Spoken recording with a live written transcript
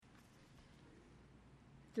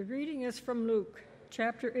The reading is from Luke,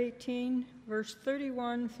 chapter 18, verse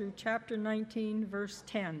 31 through chapter 19, verse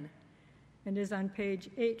 10, and is on page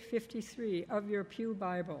 853 of your Pew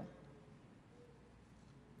Bible.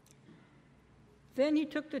 Then he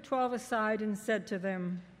took the 12 aside and said to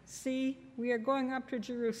them, "See, we are going up to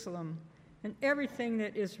Jerusalem, and everything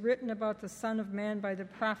that is written about the Son of Man by the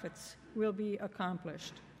prophets will be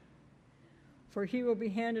accomplished. For he will be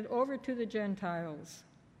handed over to the Gentiles,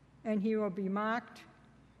 and he will be mocked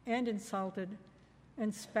and insulted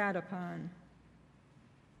and spat upon.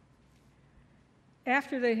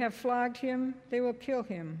 After they have flogged him, they will kill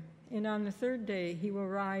him, and on the third day he will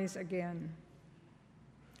rise again."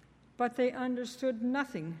 But they understood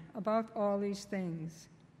nothing about all these things.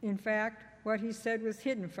 In fact, what he said was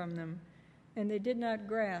hidden from them, and they did not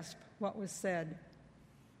grasp what was said.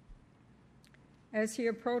 As he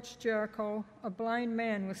approached Jericho, a blind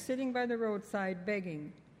man was sitting by the roadside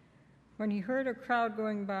begging. When he heard a crowd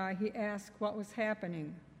going by, he asked what was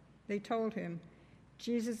happening. They told him,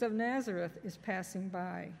 "Jesus of Nazareth is passing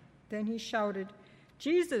by." Then he shouted,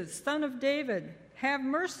 "Jesus, Son of David, have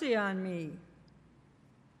mercy on me."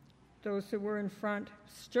 Those who were in front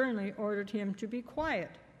sternly ordered him to be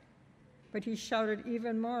quiet. But he shouted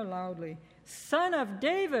even more loudly, "Son of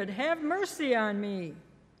David, have mercy on me."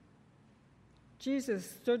 Jesus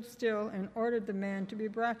stood still and ordered the man to be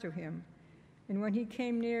brought to him. And when he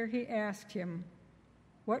came near, he asked him,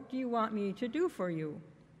 "What do you want me to do for you?"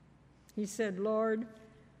 He said, "Lord,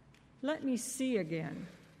 let me see again."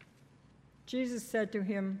 Jesus said to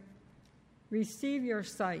him, "Receive your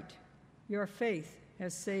sight. Your faith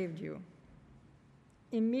has saved you."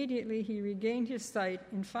 Immediately he regained his sight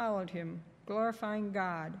and followed him, glorifying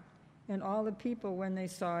God, and all the people, when they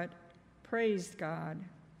saw it, praised God.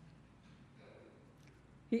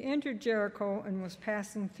 He entered Jericho and was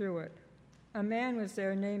passing through it. A man was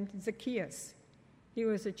there named Zacchaeus. He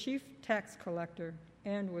was a chief tax collector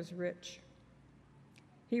and was rich.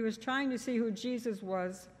 He was trying to see who Jesus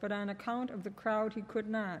was, but on account of the crowd he could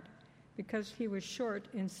not, because he was short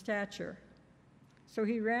in stature. So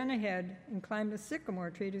he ran ahead and climbed a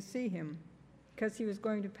sycamore tree to see him, because he was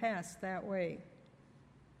going to pass that way.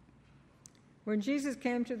 When Jesus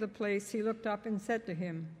came to the place, he looked up and said to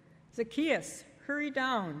him, "Zacchaeus, hurry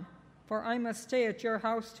down, for I must stay at your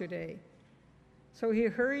house today." So he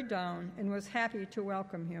hurried down and was happy to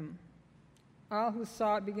welcome him. All who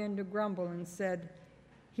saw it began to grumble and said,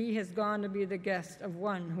 "He has gone to be the guest of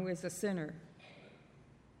one who is a sinner."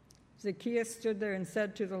 Zacchaeus stood there and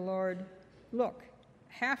said to the Lord, "Look,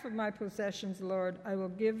 half of my possessions, Lord, I will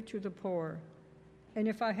give to the poor. And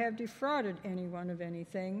if I have defrauded anyone of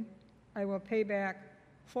anything, I will pay back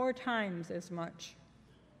 4 times as much."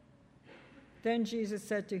 Then Jesus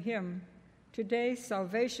said to him, "Today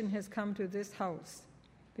salvation has come to this house,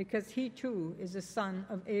 because he too is a son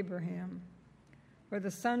of Abraham. For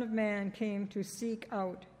the Son of Man came to seek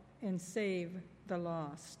out and save the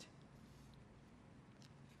lost."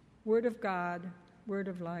 Word of God, word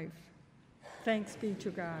of life. Thanks be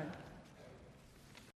to God.